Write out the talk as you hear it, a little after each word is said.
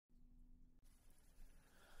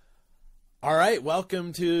All right,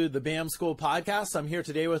 welcome to the BAM School podcast. I'm here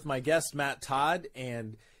today with my guest, Matt Todd,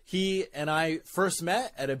 and he and I first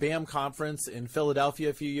met at a BAM conference in Philadelphia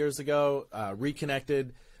a few years ago,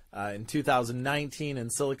 reconnected in 2019 in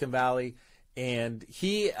Silicon Valley, and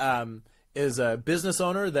he is a business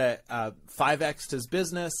owner that 5X'd his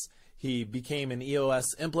business. He became an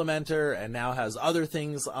EOS implementer and now has other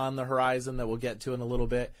things on the horizon that we'll get to in a little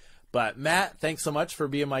bit. But Matt, thanks so much for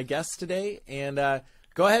being my guest today, and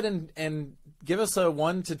go ahead and give us a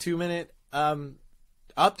 1 to 2 minute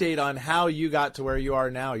update on how you got to where you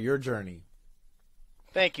are now, your journey.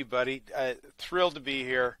 Thank you, buddy. Thrilled to be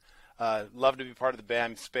here. Love to be part of the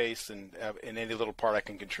BAM space and in any little part I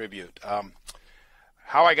can contribute.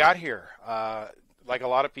 How I got here, like a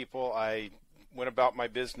lot of people, I went about my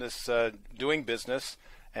business, doing business,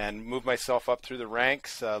 and moved myself up through the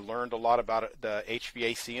ranks, learned a lot about the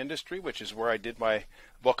HVAC industry, which is where I did my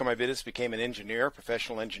bulk of my business, became an engineer,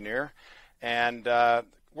 professional engineer, and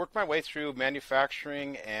worked my way through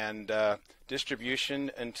manufacturing and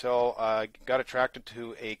distribution until I got attracted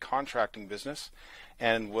to a contracting business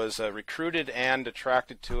and was recruited and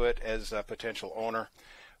attracted to it as a potential owner.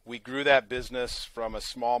 We grew that business from a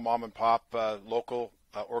small mom and pop local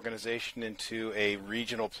organization into a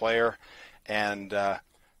regional player, and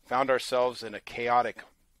found ourselves in a chaotic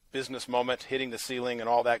business moment, hitting the ceiling and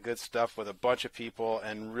all that good stuff with a bunch of people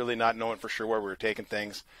and really not knowing for sure where we were taking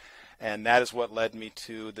things. And that is what led me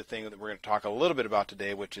to the thing that we're going to talk a little bit about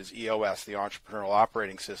today, which is EOS, the Entrepreneurial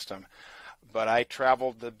Operating System. But I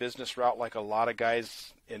traveled the business route like a lot of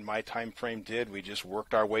guys in my time frame did. We just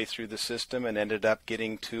worked our way through the system and ended up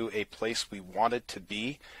getting to a place we wanted to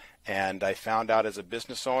be. And I found out as a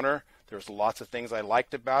business owner, there was lots of things I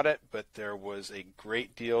liked about it, but there was a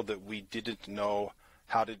great deal that we didn't know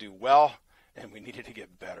how to do well, and we needed to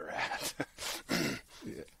get better at.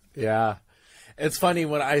 Yeah. It's funny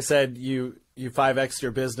when I said you 5X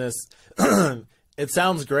your business, it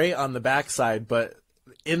sounds great on the backside, but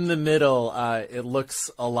in the middle, it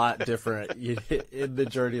looks a lot different. In the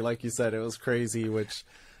journey, like you said, it was crazy, which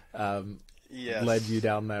yes, led you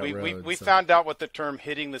down that road. We found out what the term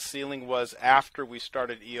hitting the ceiling was after we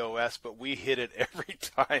started EOS, but we hit it every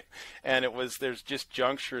time. And there's just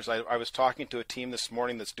junctures. I was talking to a team this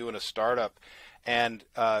morning that's doing a startup, and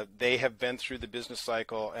they have been through the business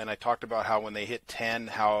cycle. And I talked about how when they hit 10,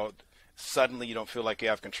 how suddenly you don't feel like you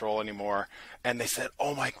have control anymore. And they said,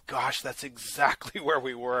 oh my gosh, that's exactly where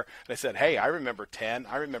we were. And I said, hey, I remember 10,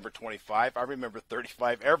 I remember 25, I remember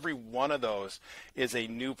 35. Every one of those is a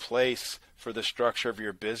new place for the structure of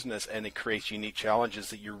your business, and it creates unique challenges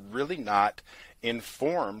that you're really not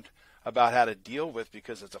informed about how to deal with,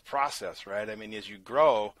 because it's a process, right? I mean, as you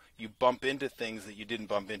grow, you bump into things that you didn't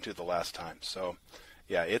bump into the last time. So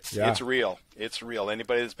yeah, it's real. It's real.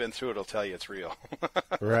 Anybody that's been through it will tell you it's real.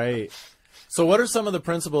 Right. So what are some of the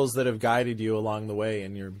principles that have guided you along the way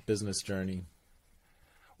in your business journey?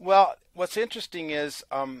 Well, what's interesting is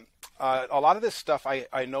a lot of this stuff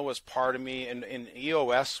I know is part of me. In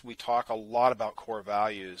EOS, we talk a lot about core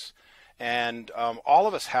values. And all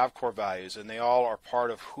of us have core values, and they all are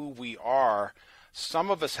part of who we are.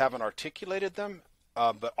 Some of us haven't articulated them,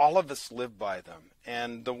 but all of us live by them.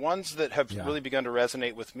 And the ones that have really begun to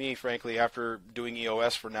resonate with me, frankly, after doing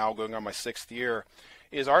EOS for now going on my 6th year,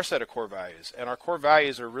 is our set of core values. And our core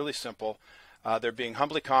values are really simple. They're being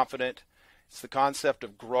humbly confident. It's the concept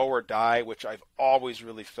of grow or die, which I've always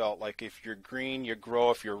really felt like if you're green, you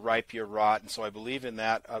grow. If you're ripe, you rot. And so I believe in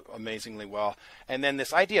that amazingly well. And then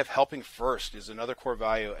this idea of helping first is another core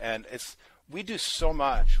value. And we do so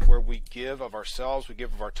much where we give of ourselves, we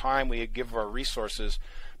give of our time, we give of our resources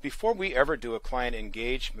before we ever do a client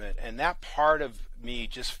engagement. And that part of me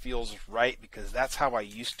just feels right, because that's how I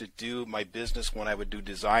used to do my business when I would do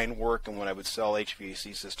design work and when I would sell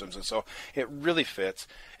HVAC systems. And so it really fits.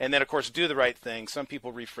 And then, of course, do the right thing. Some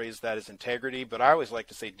people rephrase that as integrity, but I always like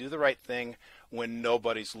to say do the right thing when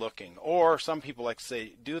nobody's looking. Or some people like to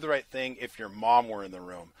say do the right thing if your mom were in the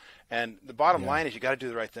room. And the bottom line is you got to do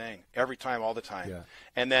the right thing every time, all the time. Yeah.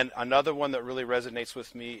 And then another one that really resonates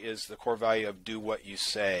with me is the core value of do what you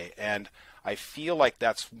say. And I feel like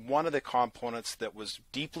that's one of the components that was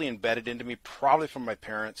deeply embedded into me, probably from my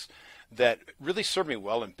parents, that really served me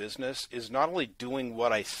well in business, is not only doing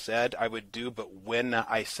what I said I would do, but when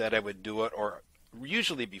I said I would do it, or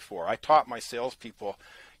usually before. I taught my salespeople,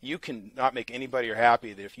 you can not make anybody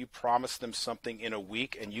happy that if you promise them something in a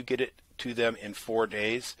week and you get it to them in 4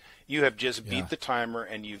 days, you have just beat the timer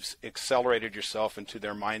and you've accelerated yourself into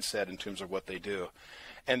their mindset in terms of what they do.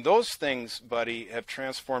 And those things, buddy, have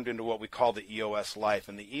transformed into what we call the EOS life.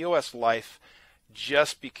 And the EOS life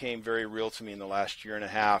just became very real to me in the last year and a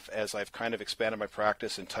half as I've kind of expanded my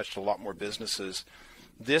practice and touched a lot more businesses.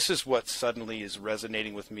 This is what suddenly is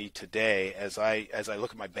resonating with me today as I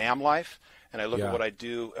look at my BAM life and I look at what I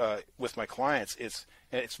do with my clients. It's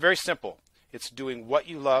very simple. It's doing what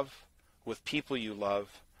you love with people you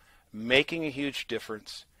love, making a huge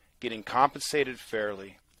difference, getting compensated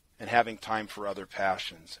fairly, and having time for other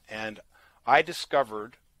passions. And I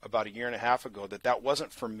discovered about a year and a half ago that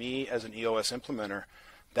wasn't for me as an EOS implementer.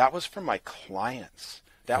 That was for my clients.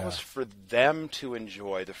 That was for them to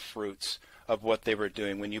enjoy the fruits of what they were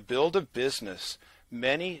doing. When you build a business,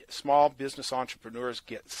 many small business entrepreneurs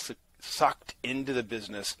get sucked into the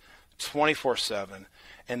business 24/7,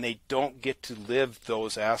 and they don't get to live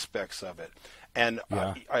those aspects of it. And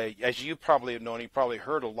as you probably have known, you probably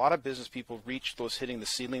heard, a lot of business people reach those hitting the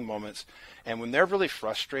ceiling moments, and when they're really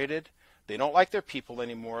frustrated, they don't like their people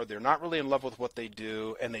anymore, they're not really in love with what they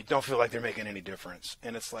do, and they don't feel like they're making any difference.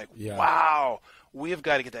 And it's like, wow, we have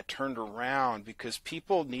got to get that turned around, because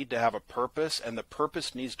people need to have a purpose, and the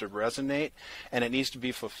purpose needs to resonate, and it needs to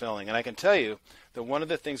be fulfilling. And I can tell you that one of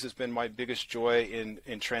the things that's been my biggest joy in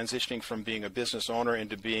transitioning from being a business owner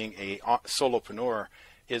into being a solopreneur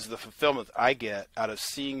is the fulfillment I get out of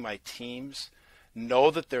seeing my teams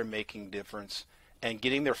know that they're making difference and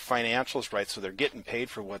getting their financials right, so they're getting paid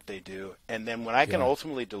for what they do. And then when I can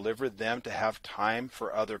ultimately deliver them to have time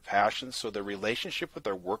for other passions, so their relationship with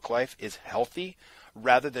their work life is healthy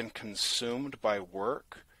rather than consumed by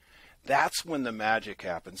work, that's when the magic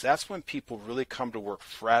happens. That's when people really come to work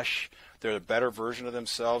fresh, they're a better version of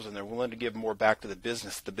themselves, and they're willing to give more back to the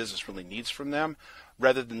business really needs from them,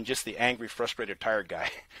 rather than just the angry, frustrated, tired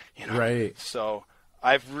guy. Right. So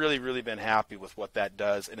I've really, really been happy with what that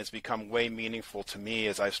does, and it's become way meaningful to me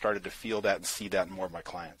as I've started to feel that and see that in more of my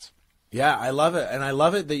clients. Yeah, I love it. And I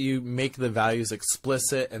love it that you make the values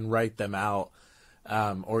explicit and write them out,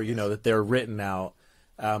 or, that they're written out.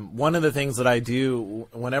 One of the things that I do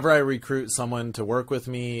whenever I recruit someone to work with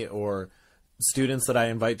me, or students that I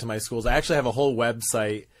invite to my schools, I actually have a whole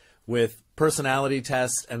website with personality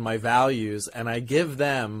tests and my values, and I give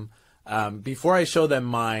them, before I show them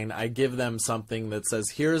mine, I give them something that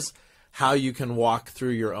says, here's how you can walk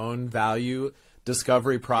through your own value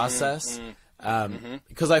discovery process.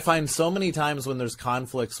 Because I find so many times when there's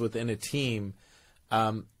conflicts within a team,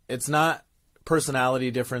 it's not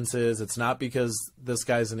personality differences. It's not because this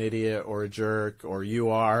guy's an idiot or a jerk or you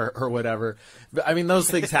are or whatever. I mean, those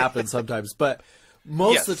things happen sometimes, but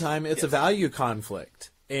most of the time it's a value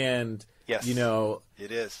conflict. And,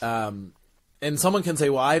 it is. And someone can say,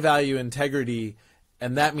 well, I value integrity,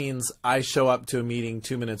 and that means I show up to a meeting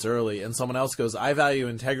 2 minutes early. And someone else goes, I value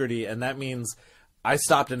integrity, and that means I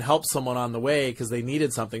stopped and helped someone on the way because they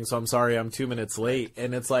needed something, so I'm sorry I'm 2 minutes late.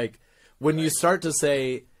 And it's like, when you start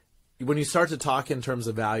to talk in terms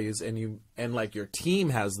of values, and like your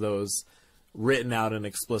team has those written out and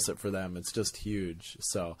explicit for them, it's just huge.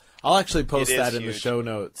 So I'll actually post that in the show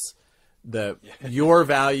notes, your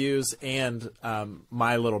values and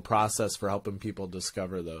my little process for helping people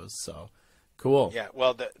discover those. So cool. Yeah,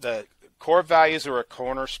 well, the core values are a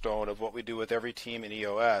cornerstone of what we do with every team in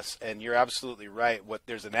EOS, and you're absolutely right.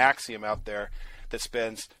 There's an axiom out there that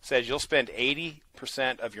says you'll spend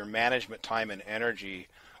 80% of your management time and energy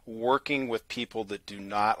working with people that do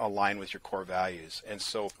not align with your core values. And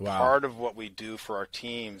so part of what we do for our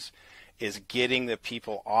teams is getting the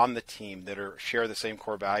people on the team that share the same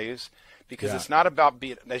core values. Because it's not about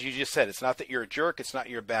being, as you just said, it's not that you're a jerk, it's not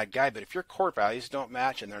you're a bad guy, but if your core values don't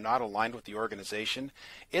match and they're not aligned with the organization,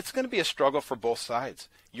 it's going to be a struggle for both sides.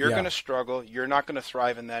 You're going to struggle, you're not going to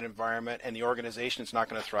thrive in that environment, and the organization's not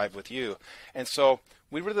going to thrive with you. And so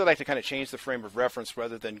we really like to kind of change the frame of reference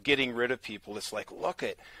rather than getting rid of people. It's like,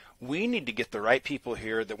 we need to get the right people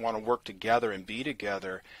here that want to work together and be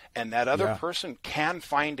together, and that other person can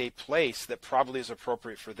find a place that probably is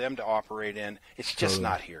appropriate for them to operate in. It's just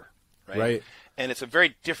not here. Right. And it's a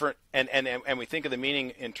very different, and we think of the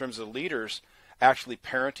meaning in terms of leaders actually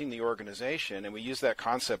parenting the organization, and we use that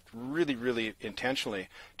concept really, really intentionally,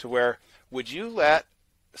 to where, would you let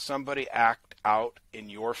somebody act out in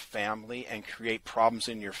your family and create problems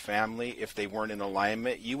in your family if they weren't in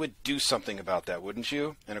alignment? You would do something about that, wouldn't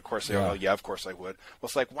you? And of course they go, oh yeah, of course I would. Well,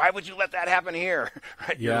 it's like, why would you let that happen here?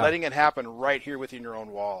 Right? You're letting it happen right here within your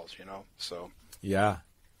own walls, so yeah,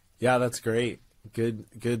 that's great.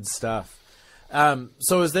 Good stuff.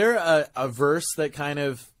 So is there a verse that kind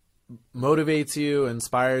of motivates you,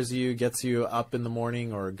 inspires you, gets you up in the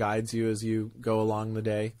morning, or guides you as you go along the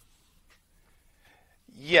day?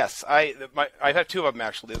 Yes, I have two of them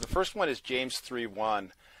actually. The first one is James 3:1,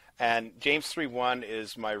 And James 3:1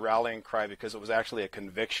 is my rallying cry because it was actually a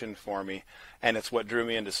conviction for me, and it's what drew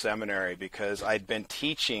me into seminary, because I'd been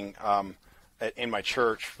teaching in my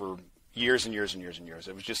church for years and years and years and years.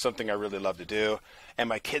 It was just something I really loved to do. And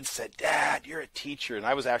my kids said, "Dad, you're a teacher." And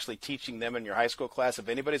I was actually teaching them in your high school class. If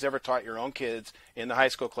anybody's ever taught your own kids in the high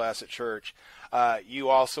school class at church, you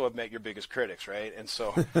also have met your biggest critics, right? And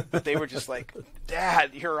so, but they were just like,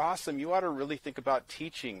 "Dad, you're awesome. You ought to really think about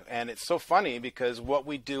teaching." And it's so funny because what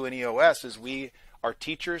we do in EOS is we are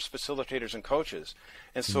teachers, facilitators, and coaches.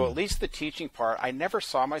 And so at least the teaching part, I never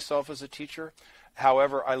saw myself as a teacher.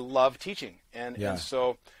 However, I love teaching. And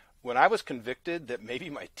so when I was convicted that maybe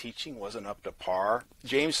my teaching wasn't up to par,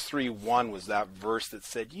 James 3:1 was that verse that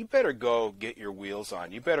said, you better go get your wheels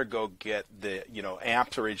on. You better go get the,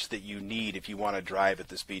 amperage that you need if you want to drive at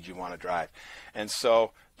the speed you want to drive. And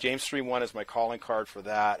so James 3:1 is my calling card for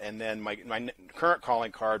that. And then my current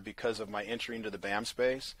calling card, because of my entry into the BAM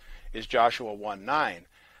space, is Joshua 1:9,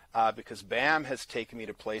 because BAM has taken me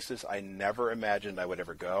to places I never imagined I would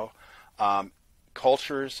ever go.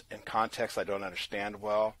 Cultures and contexts I don't understand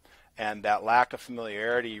well. And that lack of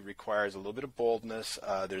familiarity requires a little bit of boldness.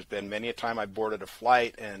 There's been many a time I boarded a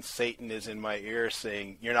flight and Satan is in my ear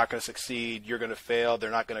saying, you're not going to succeed, you're going to fail, they're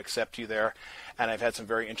not going to accept you there. And I've had some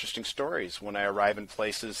very interesting stories when I arrive in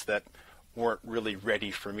places that weren't really ready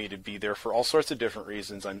for me to be there for all sorts of different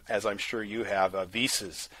reasons, as I'm sure you have,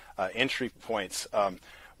 visas, entry points,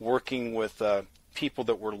 working with people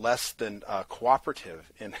that were less than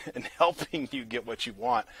cooperative in helping you get what you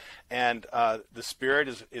want. And the Spirit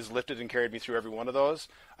is lifted and carried me through every one of those.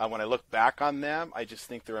 When I look back on them, I just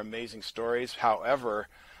think they're amazing stories. However,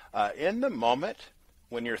 in the moment,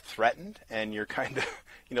 when you're threatened and you're kind of,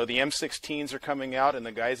 the M16s are coming out and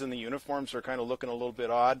the guys in the uniforms are kind of looking a little bit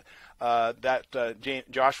odd,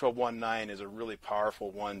 Joshua 1:9 is a really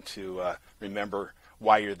powerful one to remember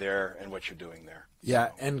why you're there and what you're doing there. Yeah,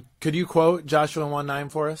 and could you quote Joshua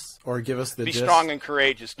 1:9 for us, or give us the Be gist? strong and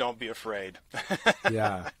courageous, don't be afraid.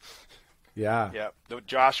 Yeah.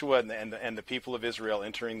 Joshua and the people of Israel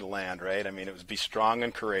entering the land, right? I mean, it was be strong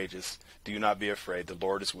and courageous. Do not be afraid. The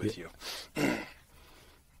Lord is with you.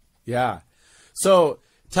 Yeah. So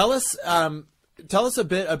tell us a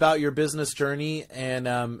bit about your business journey, and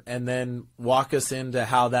then walk us into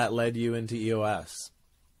how that led you into EOS.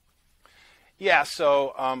 Yeah,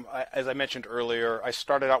 so as I mentioned earlier, I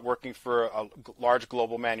started out working for a large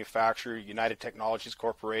global manufacturer, United Technologies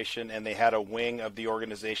Corporation, and they had a wing of the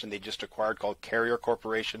organization they just acquired called Carrier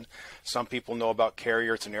Corporation. Some people know about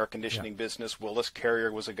Carrier. It's an air conditioning business. Willis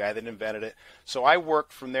Carrier was a guy that invented it. So I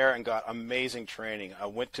worked from there and got amazing training. I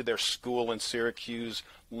went to their school in Syracuse,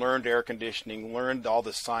 learned air conditioning, learned all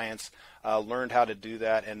the science, learned how to do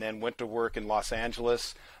that, and then went to work in Los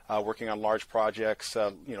Angeles, working on large projects,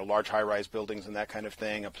 large high-rise buildings and that kind of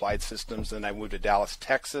thing, applied systems. Then I moved to Dallas,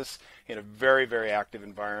 Texas, in a very, very active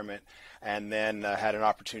environment, and then had an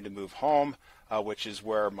opportunity to move home, which is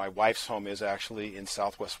where my wife's home is, actually, in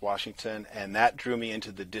Southwest Washington, and that drew me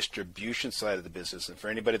into the distribution side of the business. And for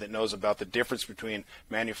anybody that knows about the difference between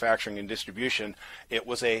manufacturing and distribution, it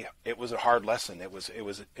was a hard lesson. It was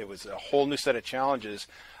a whole new set of challenges.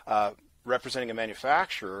 Representing a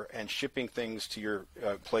manufacturer and shipping things to your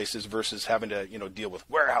places versus having to deal with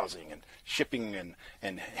warehousing and shipping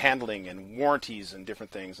and handling and warranties and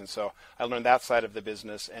different things. And so I learned that side of the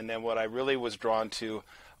business. And then what I really was drawn to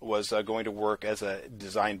was going to work as a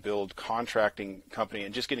design build contracting company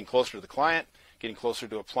and just getting closer to the client, getting closer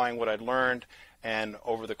to applying what I'd learned. And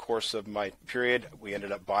over the course of my period, we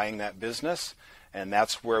ended up buying that business. And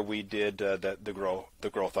that's where we did the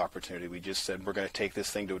growth opportunity. We just said, we're going to take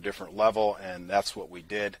this thing to a different level, and that's what we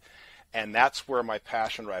did. And that's where my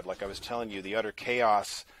passion arrived. Like I was telling you, the utter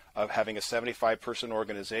chaos of having a 75-person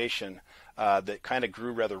organization that kind of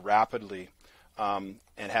grew rather rapidly, and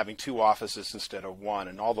having 2 offices instead of 1,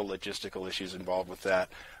 and all the logistical issues involved with that.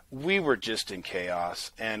 We were just in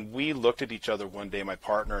chaos. And we looked at each other one day, my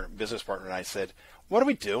business partner and I said, what are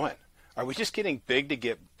we doing? Are we just getting big to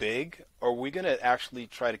get big, or are we going to actually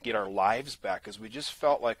try to get our lives back? Because we just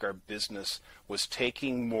felt like our business was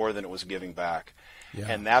taking more than it was giving back. Yeah.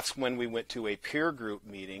 And that's when we went to a peer group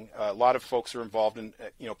meeting. A lot of folks are involved in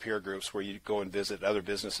peer groups where you go and visit other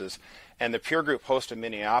businesses. And the peer group host in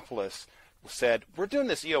Minneapolis said, we're doing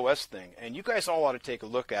this EOS thing, and you guys all ought to take a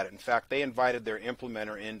look at it. In fact, they invited their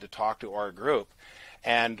implementer in to talk to our group.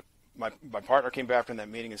 And my partner came back from that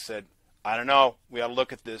meeting and said, I don't know, we ought to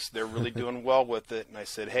look at this. They're really doing well with it. And I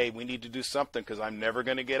said, hey, we need to do something because I'm never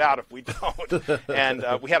going to get out if we don't. And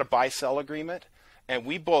we had a buy-sell agreement. And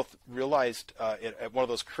we both realized at one of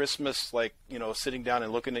those Christmas, sitting down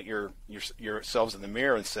and looking at yourselves in the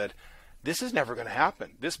mirror and said, this is never going to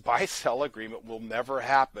happen. This buy-sell agreement will never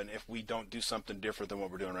happen if we don't do something different than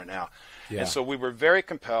what we're doing right now. Yeah. And so we were very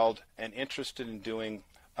compelled and interested in doing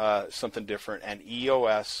something different, and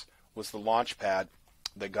EOS was the launch pad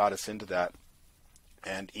that got us into that.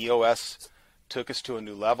 And EOS took us to a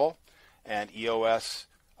new level, and EOS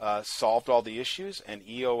solved all the issues, and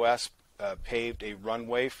EOS paved a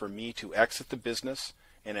runway for me to exit the business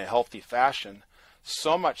in a healthy fashion,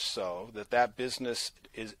 so much so that that business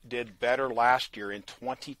did better last year in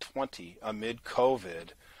 2020 amid COVID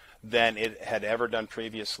than it had ever done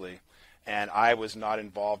previously. And I was not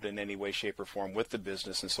involved in any way, shape, or form with the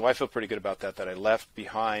business. And so I feel pretty good about that I left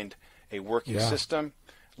behind a working system,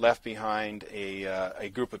 left behind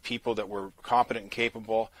a group of people that were competent and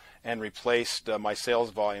capable, and replaced my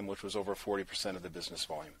sales volume, which was over 40% of the business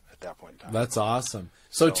volume at that point in time. That's awesome.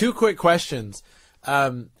 So 2 quick questions.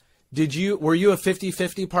 Were you a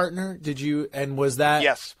 50-50 partner? And was that?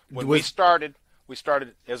 Yes. When we started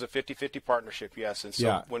as a 50-50 partnership, yes. And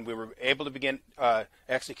so when we were able to begin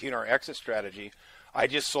executing our exit strategy, I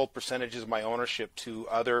just sold percentages of my ownership to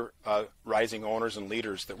other rising owners and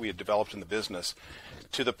leaders that we had developed in the business,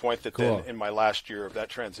 to the point that then in my last year of that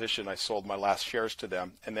transition, I sold my last shares to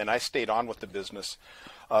them. And then I stayed on with the business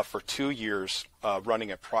for 2 years,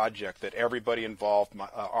 running a project that everybody involved,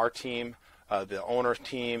 our team, the owner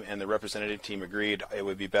team, and the representative team agreed it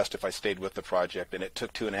would be best if I stayed with the project. And it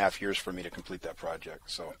took 2.5 years for me to complete that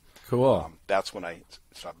project. So that's when I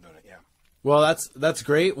stopped doing it. Yeah. Well, that's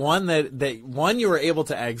great. One, that you were able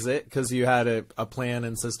to exit because you had a plan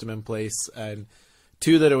and system in place, and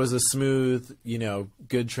 2, that it was a smooth,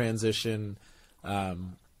 good transition,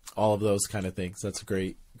 all of those kind of things. That's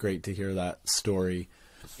great to hear that story.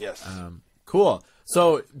 Yes. Cool.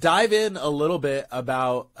 So dive in a little bit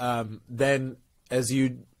about then as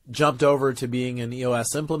you jumped over to being an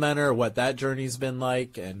EOS implementer, what that journey's been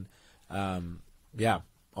like, and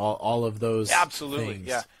all of those. Absolutely. things.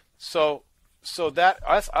 Yeah. So that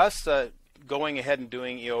us going ahead and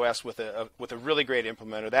doing EOS with a really great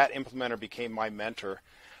implementer, that implementer became my mentor,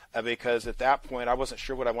 because at that point I wasn't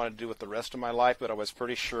sure what I wanted to do with the rest of my life, but I was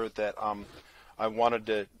pretty sure that I wanted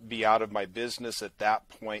to be out of my business at that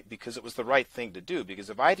point, because it was the right thing to do. Because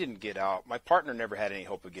if I didn't get out, my partner never had any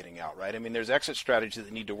hope of getting out, right? I mean, there's exit strategies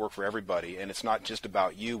that need to work for everybody, and it's not just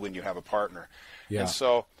about you when you have a partner. Yeah. And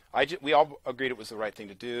so we all agreed it was the right thing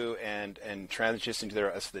to do, and transitioning to the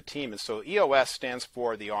rest of the team. And so EOS stands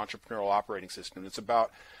for the Entrepreneurial Operating System. It's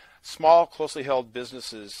about small, closely held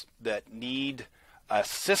businesses that need a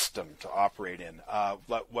system to operate in.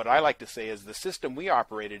 What I like to say is the system we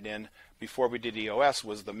operated in before we did EOS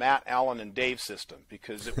was the Matt, Allen, and Dave system,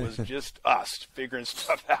 because it was just us figuring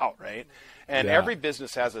stuff out, right? And every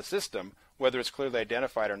business has a system, whether it's clearly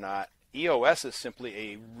identified or not. EOS is simply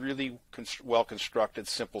a really well-constructed,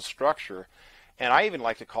 simple structure. And I even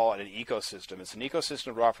like to call it an ecosystem. It's an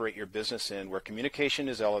ecosystem to operate your business in, where communication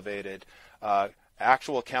is elevated,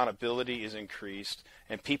 actual accountability is increased,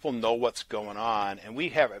 and people know what's going on. And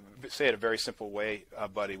we say it a very simple way,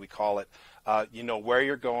 buddy. We call it, you know where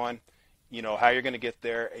you're going, you know how you're going to get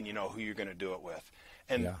there, and you know who you're going to do it with.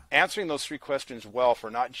 And answering those 3 questions well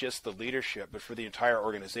for not just the leadership, but for the entire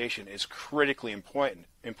organization is critically important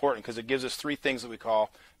because it gives us 3 things that we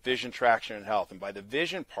call vision, traction, and health. And by the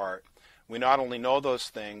vision part, we not only know those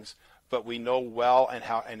things, but we know well and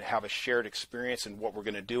have a shared experience in what we're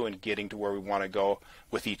going to do and getting to where we want to go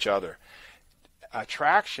with each other.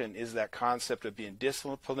 Traction is that concept of being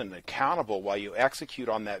disciplined and accountable while you execute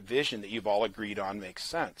on that vision that you've all agreed on makes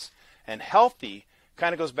sense. And healthy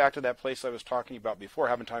kind of goes back to that place I was talking about before,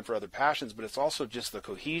 having time for other passions, but it's also just the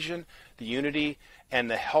cohesion, the unity, and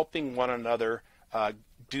the helping one another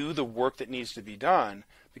do the work that needs to be done.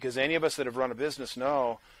 Because any of us that have run a business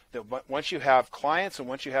know that once you have clients and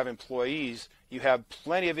once you have employees, you have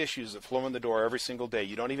plenty of issues that flow in the door every single day.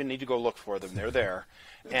 You don't even need to go look for them. They're there.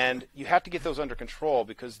 And you have to get those under control,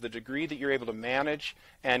 because the degree that you're able to manage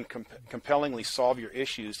and compellingly solve your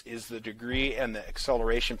issues is the degree and the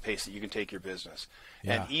acceleration pace that you can take your business.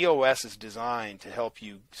 Yeah. And EOS is designed to help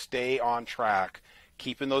you stay on track,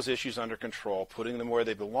 keeping those issues under control, putting them where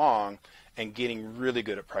they belong, and getting really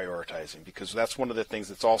good at prioritizing, because that's one of the things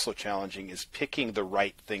that's also challenging, is picking the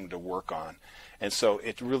right thing to work on. And so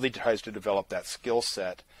it really tries to develop that skill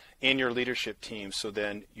set in your leadership team, so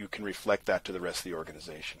then you can reflect that to the rest of the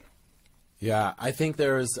organization. Yeah, I think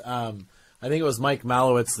there's, I think it was Mike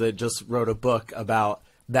Malowitz that just wrote a book about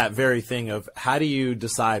that very thing of how do you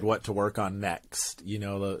decide what to work on next, you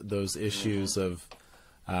know, those issues of,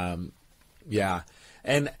 And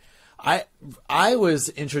I was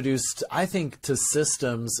introduced, I think, to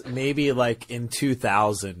systems maybe like in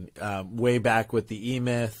 2000, way back with the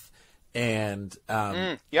E-Myth And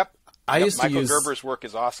Yep. I used to Michael use Gerber's work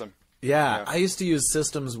is awesome. Yeah, I used to use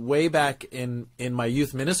systems way back in my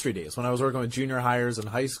youth ministry days when I was working with junior hires and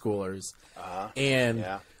high schoolers. And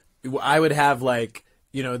I would have like,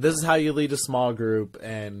 this is how you lead a small group,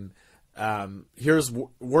 and here's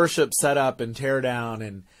worship setup and tear down.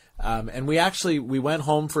 And we went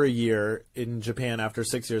home for a year in Japan after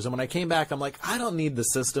 6 years. And when I came back, I'm like, I don't need the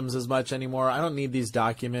systems as much anymore. I don't need these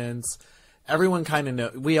documents. Everyone kind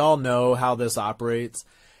of we all know how this operates.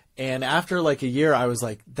 And after like a year, I was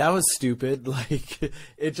like, that was stupid. Like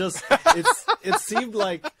it seemed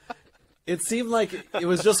like it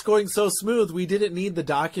was just going so smooth. We didn't need the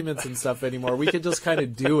documents and stuff anymore. We could just kind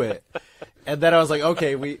of do it. And then I was like,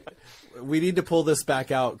 okay, we need to pull this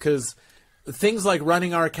back out, because things like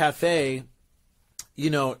running our cafe,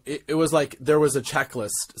 it was like there was a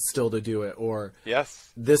checklist still to do it, or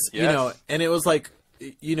and it was like,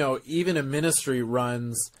 even a ministry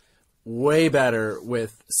runs way better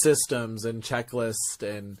with systems and checklists,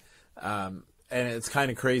 and it's kind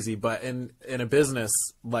of crazy. But in a business,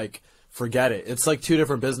 like, forget it. It's like two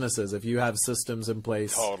different businesses if you have systems in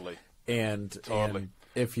place. Totally. And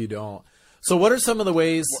if you don't. So what are some of the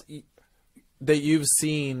ways that you've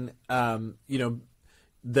seen,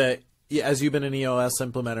 that as you've been an EOS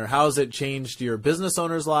implementer, how has it changed your business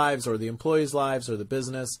owners' lives, or the employees' lives, or the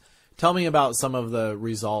business? Tell me about some of the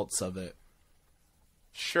results of it.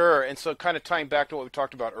 Sure. And so kind of tying back to what we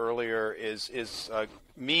talked about earlier is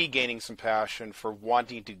me gaining some passion for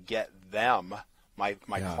wanting to get them, my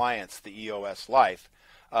clients, the EOS life,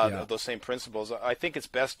 those same principles. I think it's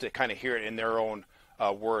best to kind of hear it in their own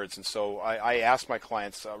words. And so I ask my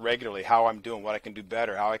clients regularly how I'm doing, what I can do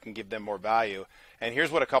better, how I can give them more value. And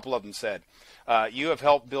here's what a couple of them said. You have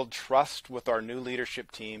helped build trust with our new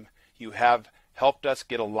leadership team. You have helped us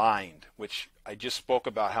get aligned, which I just spoke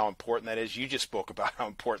about how important that is. You just spoke about how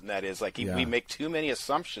important that is. Like, we make too many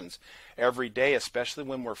assumptions every day, especially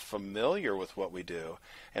when we're familiar with what we do.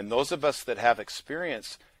 And those of us that have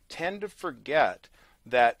experience tend to forget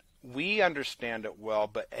that we understand it well,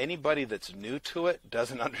 but anybody that's new to it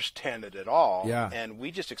doesn't understand it at all. Yeah. And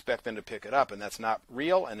we just expect them to pick it up, and that's not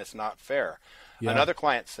real, and it's not fair. Yeah. Another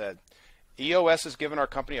client said, EOS has given our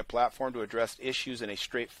company a platform to address issues in a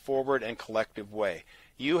straightforward and collective way.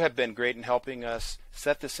 You have been great in helping us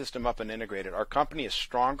set the system up and integrate it. Our company is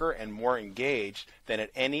stronger and more engaged than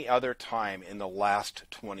at any other time in the last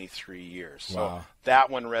 23 years. Wow. So that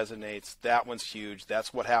one resonates. That one's huge.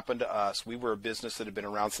 That's what happened to us. We were a business that had been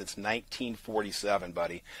around since 1947,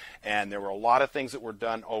 buddy. And there were a lot of things that were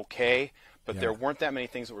done okay, but there weren't that many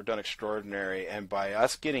things that were done extraordinary. And by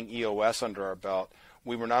us getting EOS under our belt,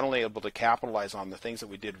 we were not only able to capitalize on the things that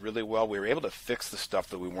we did really well, we were able to fix the stuff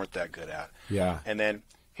that we weren't that good at. Yeah. And then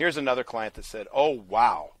here's another client that said, oh,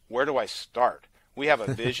 wow, where do I start? We have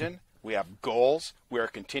a vision. We have goals. We are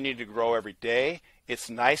continuing to grow every day. It's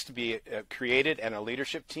nice to be created and a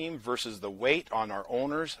leadership team versus the weight on our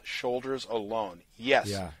owners' shoulders alone.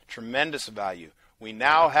 Yes, tremendous value. We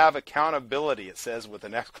now have accountability, it says with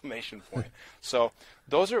an exclamation point. So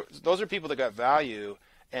those are people that got value.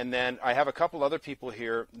 And then I have a couple other people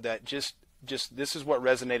here that just this is what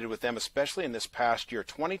resonated with them, especially in this past year.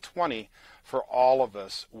 2020 for all of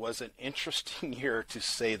us was an interesting year, to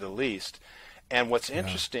say the least. And what's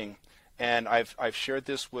interesting, and I've shared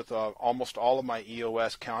this with almost all of my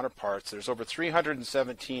EOS counterparts, there's over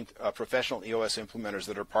 317 professional EOS implementers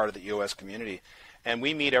that are part of the EOS community. And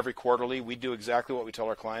we meet every quarterly. We do exactly what we tell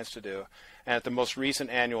our clients to do. And at the most recent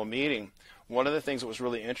annual meeting, one of the things that was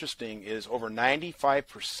really interesting is over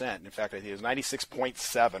 95%, in fact, I think it was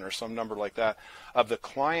 96.7 or some number like that, of the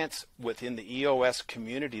clients within the EOS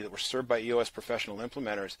community that were served by EOS professional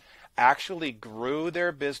implementers actually grew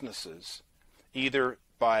their businesses either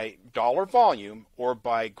by dollar volume or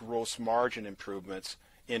by gross margin improvements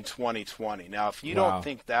in 2020. Now, if you don't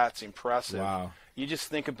think that's impressive, you just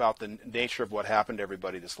think about the nature of what happened to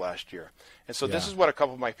everybody this last year. And so this is what a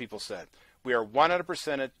couple of my people said. We are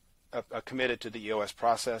 100% committed to the EOS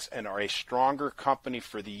process and are a stronger company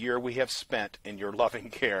for the year we have spent in your loving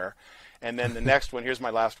care. And then the next one, here's my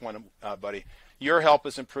last one, buddy. Your help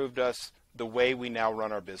has improved us the way we now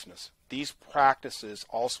run our business. These practices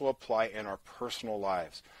also apply in our personal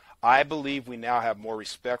lives. I believe we now have more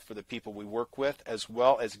respect for the people we work with, as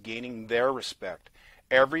well as gaining their respect.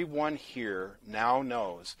 Everyone here now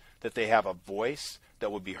knows that they have a voice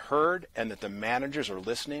that will be heard and that the managers are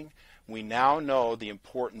listening. We now know the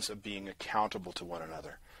importance of being accountable to one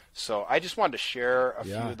another. So I just wanted to share a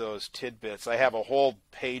few of those tidbits. I have a whole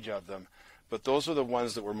page of them, but those are the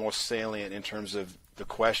ones that were most salient in terms of the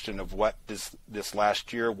question of what this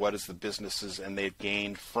last year, what is the businesses and they've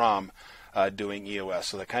gained from doing EOS.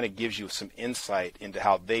 So that kind of gives you some insight into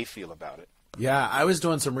how they feel about it. Yeah, I was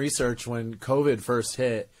doing some research when COVID first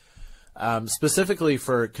hit, specifically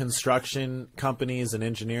for construction companies and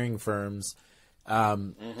engineering firms.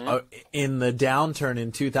 In the downturn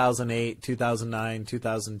in 2008, 2009,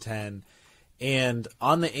 2010, and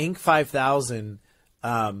on the Inc. 5000,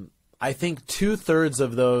 I think 2/3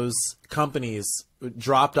 of those companies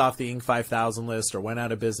dropped off the Inc. 5000 list or went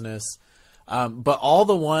out of business. But all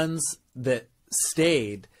the ones that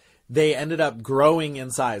stayed, they ended up growing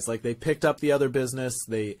in size. Like they picked up the other business.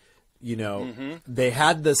 They, they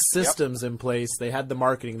had the systems in place. They had the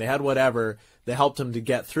marketing. They had whatever. They helped them to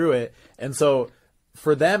get through it. And so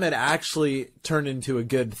for them, it actually turned into a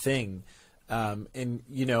good thing. And,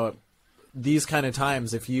 these kind of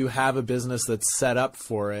times, if you have a business that's set up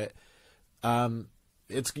for it,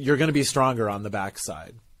 you're going to be stronger on the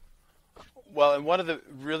backside. Well, and one of the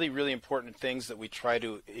really, really important things that we try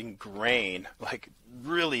to ingrain, like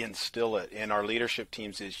really instill it in our leadership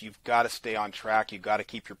teams is you've got to stay on track. You've got to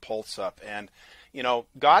keep your pulse up. And,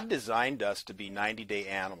 God designed us to be 90-day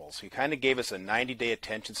animals. He kind of gave us a 90-day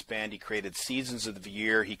attention span. He created seasons of the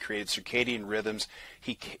year. He created circadian rhythms.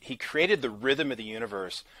 He created the rhythm of the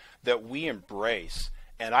universe that we embrace.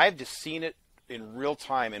 And I've just seen it in real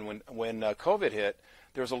time. And when COVID hit,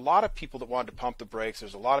 there was a lot of people that wanted to pump the brakes.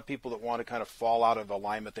 There's a lot of people that wanted to kind of fall out of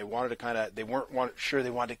alignment. They weren't sure they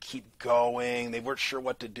wanted to keep going. They weren't sure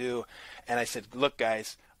what to do. And I said, look,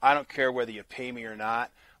 guys, I don't care whether you pay me or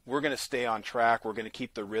not. We're going to stay on track. We're going to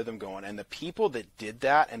keep the rhythm going. And the people that did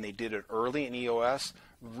that, and they did it early in EOS,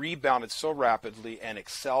 rebounded so rapidly and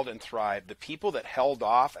excelled and thrived. The people that held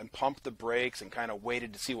off and pumped the brakes and kind of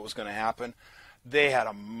waited to see what was going to happen, they had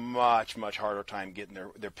a much, much harder time getting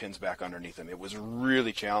their pins back underneath them. It was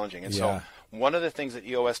really challenging. And so one of the things that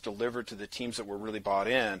EOS delivered to the teams that were really bought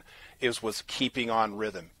in was keeping on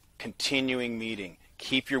rhythm, continuing meeting.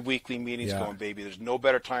 Keep your weekly meetings going, baby. There's no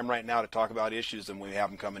better time right now to talk about issues than when we have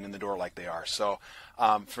them coming in the door like they are. So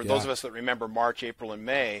for those of us that remember March, April, and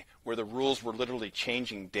May, where the rules were literally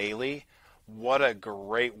changing daily, what a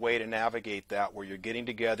great way to navigate that, where you're getting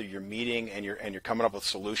together, you're meeting, and you're coming up with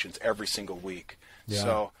solutions every single week. Yeah.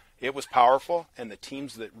 So it was powerful, and the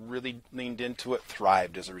teams that really leaned into it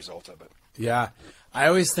thrived as a result of it. Yeah. I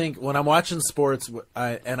always think when I'm watching sports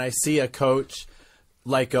and I see a coach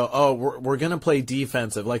like, we're going to play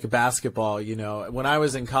defensive, like a basketball, When I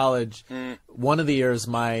was in college, one of the years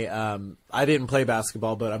I didn't play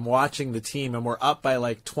basketball, but I'm watching the team, and we're up by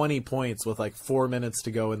like 20 points with like 4 minutes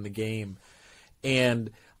to go in the game. And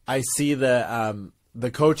I see the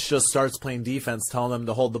coach just starts playing defense, telling them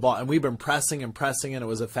to hold the ball. And we've been pressing, and it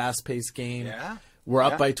was a fast-paced game. Yeah. We're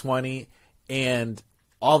up by 20, and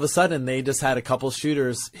all of a sudden they just had a couple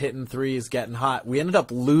shooters hitting threes, getting hot. We ended up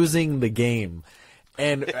losing the game.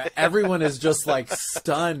 And everyone is just like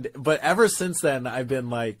stunned. But ever since then, I've been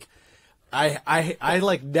like, I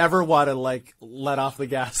like never want to like let off the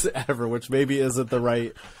gas ever, which maybe isn't the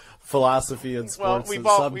right philosophy in sports.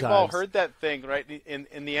 Well, we've all heard that thing, right?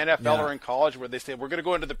 In the NFL or in college, where they say we're going to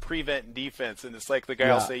go into the prevent and defense, and it's like the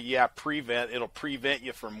guy will say, prevent. It'll prevent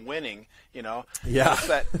you from winning. Yeah,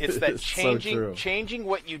 it's that changing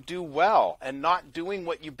what you do well and not doing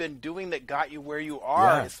what you've been doing that got you where you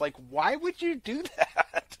are. Yeah. It's like, why would you do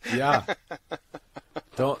that? Yeah.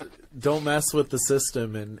 Don't mess with the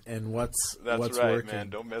system and what's working. Man.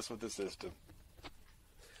 Don't mess with the system.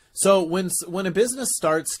 So when a business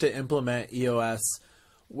starts to implement EOS,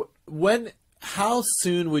 how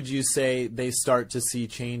soon would you say they start to see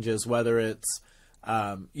changes? Whether it's,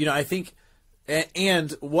 I think,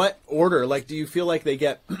 and what order? Like, do you feel like they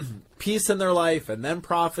get peace in their life and then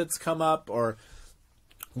profits come up, or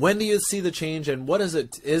when do you see the change? And what is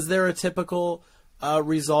it? Is there a typical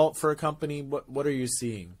result for a company? What are you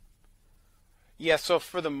seeing? Yeah. So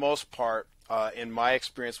for the most part, in my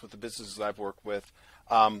experience with the businesses I've worked with,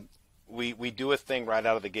 we do a thing right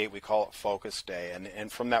out of the gate. We call it Focus Day.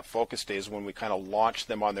 And from that Focus Day is when we kind of launch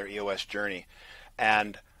them on their EOS journey.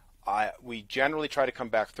 And we generally try to come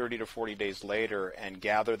back 30 to 40 days later and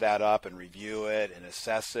gather that up and review it and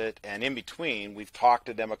assess it. And in between, we've talked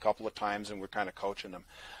to them a couple of times and we're kind of coaching them.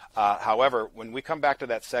 However, when we come back to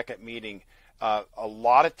that second meeting, a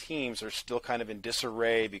lot of teams are still kind of in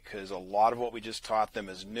disarray because a lot of what we just taught them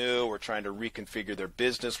is new. We're trying to reconfigure their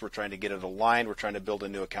business. We're trying to get it aligned. We're trying to build a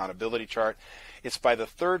new accountability chart. It's by the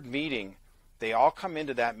third meeting, they all come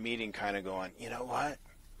into that meeting kind of going, you know what?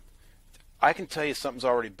 I can tell you something's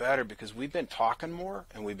already better because we've been talking more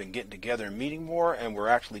and we've been getting together and meeting more, and we're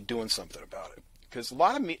actually doing something about it. Because a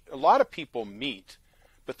lot of people meet,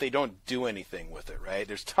 but they don't do anything with it, right?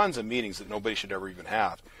 There's tons of meetings that nobody should ever even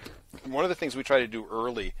have. One of the things we try to do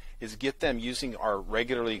early is get them using our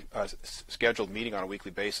regularly scheduled meeting on a weekly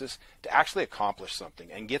basis to actually accomplish something,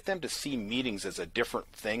 and get them to see meetings as a different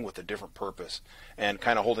thing with a different purpose, and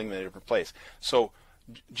kind of holding them in a different place. So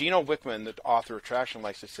Gino Wickman, the author of Traction,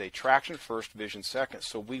 likes to say traction first, vision second.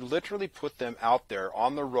 So we literally put them out there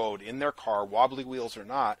on the road in their car, wobbly wheels or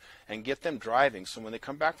not, and get them driving. So when they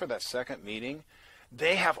come back for that second meeting,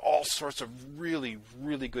 they have all sorts of really,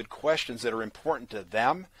 really good questions that are important to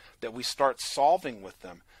them that we start solving with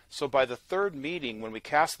them. So by the third meeting, when we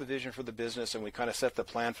cast the vision for the business and we kind of set the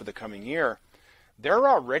plan for the coming year, they're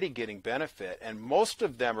already getting benefit, and most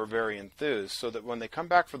of them are very enthused, so that when they come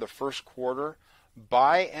back for the first quarter,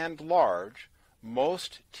 by and large,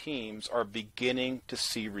 most teams are beginning to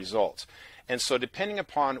see results. And so depending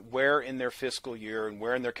upon where in their fiscal year and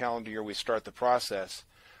where in their calendar year we start the process,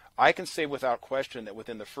 I can say without question that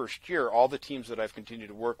within the first year, all the teams that I've continued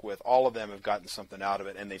to work with, all of them have gotten something out of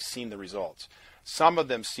it, and they've seen the results. Some of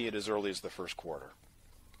them see it as early as the first quarter.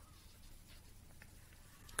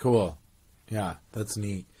 Cool. Yeah, that's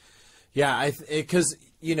neat. Yeah, because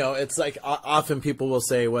it's like often people will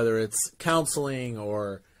say, whether it's counseling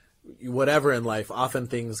or whatever in life, often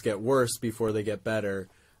things get worse before they get better.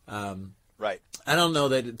 Right. I don't know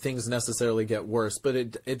that things necessarily get worse, but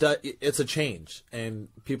it's a change, and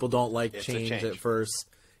people don't like change at first,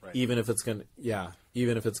 right, even if it's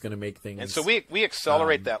gonna make things. And so we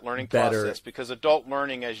accelerate that learning better. process, because adult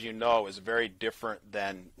learning, as you know, is very different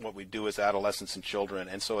than what we do as adolescents and children.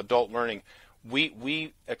 And so adult learning,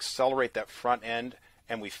 we accelerate that front end,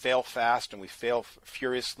 and we fail fast and we fail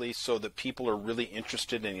furiously, so that people are really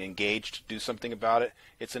interested and engaged to do something about it.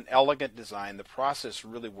 It's an elegant design. The process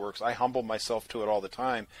really works. I humble myself to it all the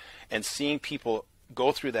time, and seeing people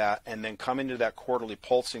go through that and then come into that quarterly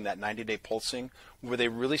pulsing, that 90-day pulsing, where they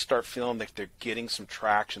really start feeling like they're getting some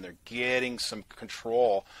traction, they're getting some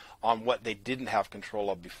control on what they didn't have control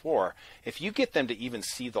of before. If you get them to even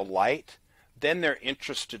see the light, then they're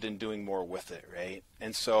interested in doing more with it, right?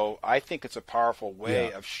 And so I think it's a powerful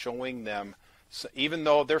way of showing them, so even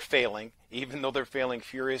though they're failing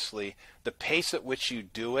furiously, the pace at which you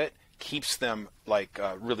do it keeps them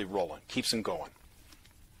really rolling, keeps them going.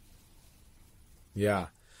 Yeah.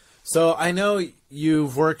 So I know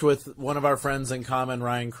you've worked with one of our friends in common,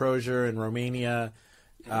 Ryan Crozier, in Romania.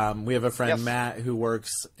 We have a friend, Matt, who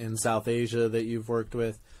works in South Asia that you've worked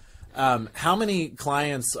with. How many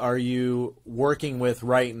clients are you working with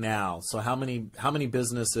right now? So how many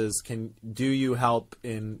businesses do you help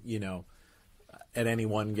in, at any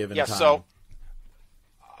one given time? So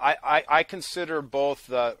I consider both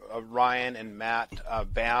Ryan and Matt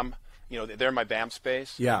BAM. They're my BAM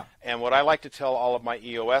space. Yeah. And what I like to tell all of my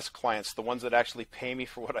EOS clients, the ones that actually pay me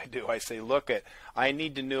for what I do, I say, look, I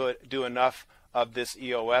need to do enough of this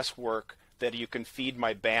EOS work that you can feed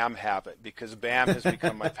my BAM habit, because BAM has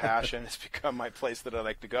become my passion. It's become my place that I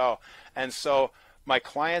like to go. And so my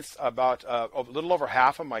clients, about a little over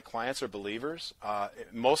half of my clients are believers.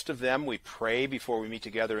 Most of them we pray before we meet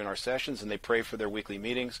together in our sessions, and they pray for their weekly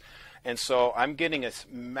meetings. And so I'm getting a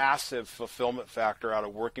massive fulfillment factor out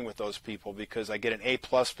of working with those people, because I get an A+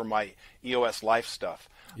 for my EOS life stuff.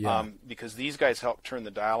 Yeah. Because these guys help turn the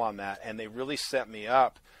dial on that, and they really set me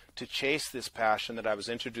up to chase this passion that I was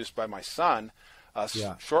introduced by my son.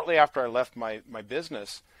 Shortly after I left my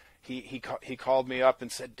business, he called me up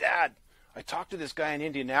and said, Dad, I talked to this guy in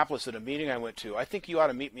Indianapolis at a meeting I went to. I think you ought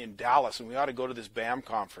to meet me in Dallas, and we ought to go to this BAM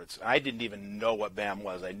conference. I didn't even know what BAM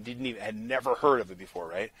was. I had never heard of it before,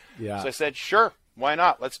 right? Yeah. So I said, sure, why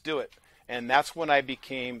not? Let's do it. And that's when I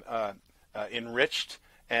became enriched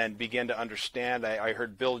and began to understand. I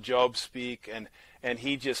heard Bill Job speak, and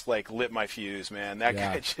he just lit my fuse, man. That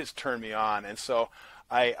guy just turned me on. And so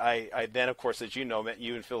I then, of course, as you know, met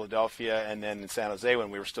you in Philadelphia and then in San Jose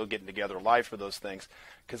when we were still getting together live for those things,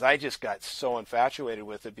 because I just got so infatuated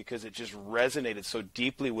with it, because it just resonated so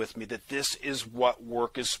deeply with me that this is what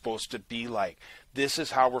work is supposed to be like. This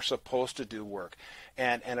is how we're supposed to do work.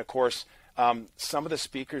 And of course, some of the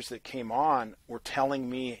speakers that came on were telling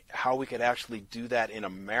me how we could actually do that in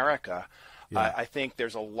America. Yeah. I think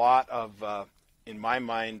there's a lot of, in my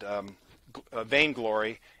mind,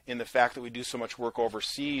 vainglory in the fact that we do so much work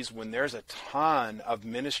overseas, when there's a ton of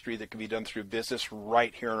ministry that can be done through business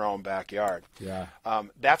right here in our own backyard. Yeah.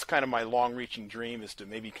 That's kind of my long-reaching dream, is to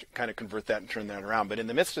maybe kind of convert that and turn that around. But in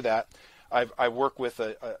the midst of that, I've worked with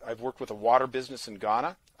a water business in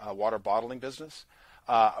Ghana, a water bottling business.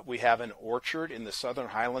 We have an orchard in the southern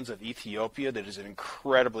highlands of Ethiopia that is an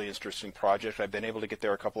incredibly interesting project. I've been able to get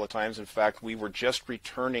there a couple of times. In fact, we were just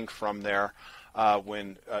returning from there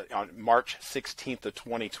on March 16th of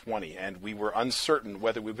 2020, and we were uncertain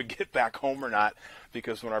whether we would get back home or not,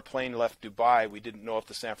 because when our plane left Dubai, we didn't know if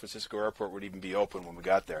the San Francisco airport would even be open when we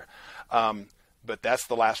got there. But that's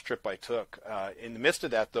the last trip I took. In the midst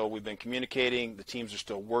of that, though, we've been communicating. The teams are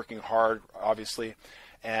still working hard, obviously.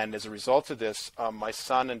 And as a result of this, my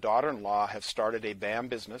son and daughter-in-law have started a BAM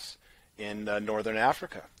business in northern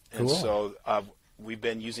Africa. And Cool. so we've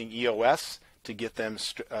been using EOS to get them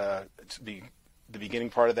to be the beginning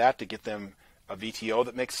part of that, to get them a VTO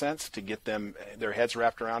that makes sense, to get them their heads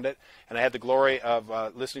wrapped around it. And I had the glory of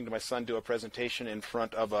listening to my son do a presentation in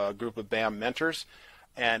front of a group of BAM mentors,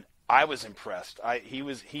 and I was impressed.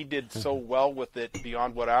 He did so well with it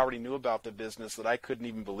beyond what I already knew about the business that I couldn't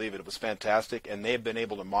even believe it. It was fantastic, and they have been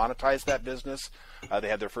able to monetize that business. They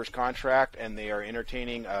had their first contract, and they are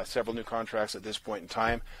entertaining several new contracts at this point in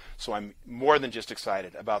time. So I'm more than just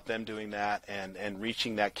excited about them doing that and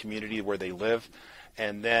reaching that community where they live.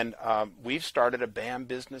 And then we've started a BAM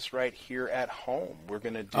business right here at home. We're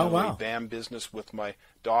going to do a BAM business with my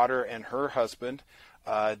daughter and her husband,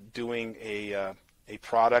 doing a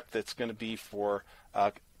product that's going to be for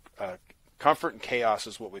comfort and chaos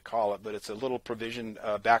is what we call it, but it's a little provision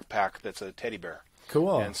backpack that's a teddy bear.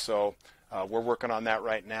 Cool. And so we're working on that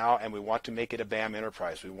right now, and we want to make it a BAM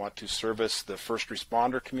enterprise. We want to service the first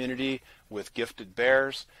responder community with gifted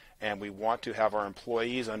bears, and we want to have our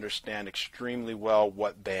employees understand extremely well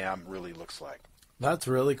what BAM really looks like. That's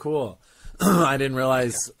really cool. I didn't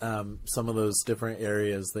realize some of those different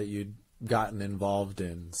areas that you'd gotten involved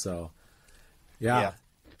in. So, yeah.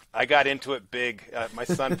 I got into it big. My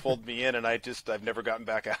son pulled me in, and I've never gotten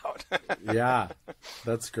back out. Yeah,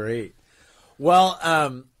 that's great. Well,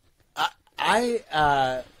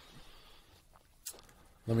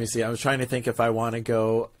 let me see. I was trying to think if I want to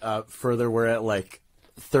go further. We're at like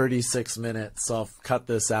 36 minutes, so I'll cut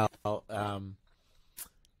this out.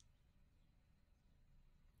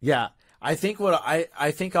 Yeah, I think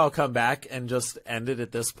I think I'll come back and just end it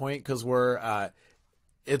at this point, because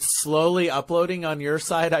it's slowly uploading on your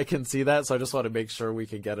side. I can see that, so I just want to make sure we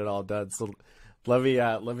can get it all done. So let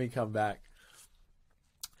me come back.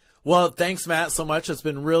 Well, thanks, Matt, so much. It's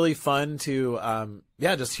been really fun to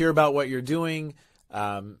just hear about what you're doing,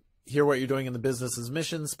 hear what you're doing in the business's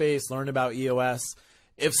mission space, learn about EOS.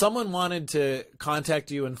 If someone wanted to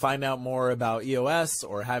contact you and find out more about EOS,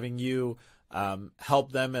 or having you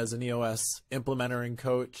help them as an EOS implementer and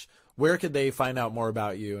coach, where could they find out more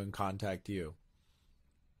about you and contact you?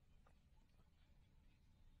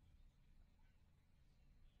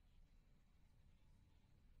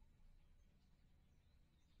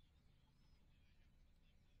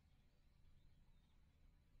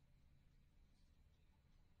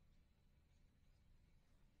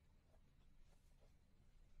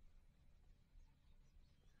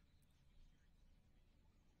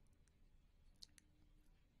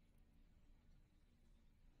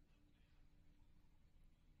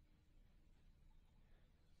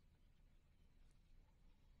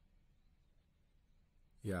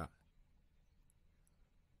 Yeah.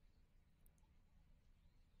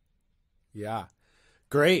 Yeah.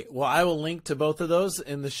 Great. Well, I will link to both of those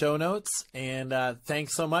in the show notes. And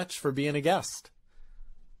thanks so much for being a guest.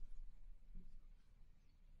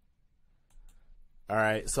 All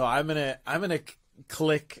right. So I'm gonna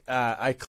click. I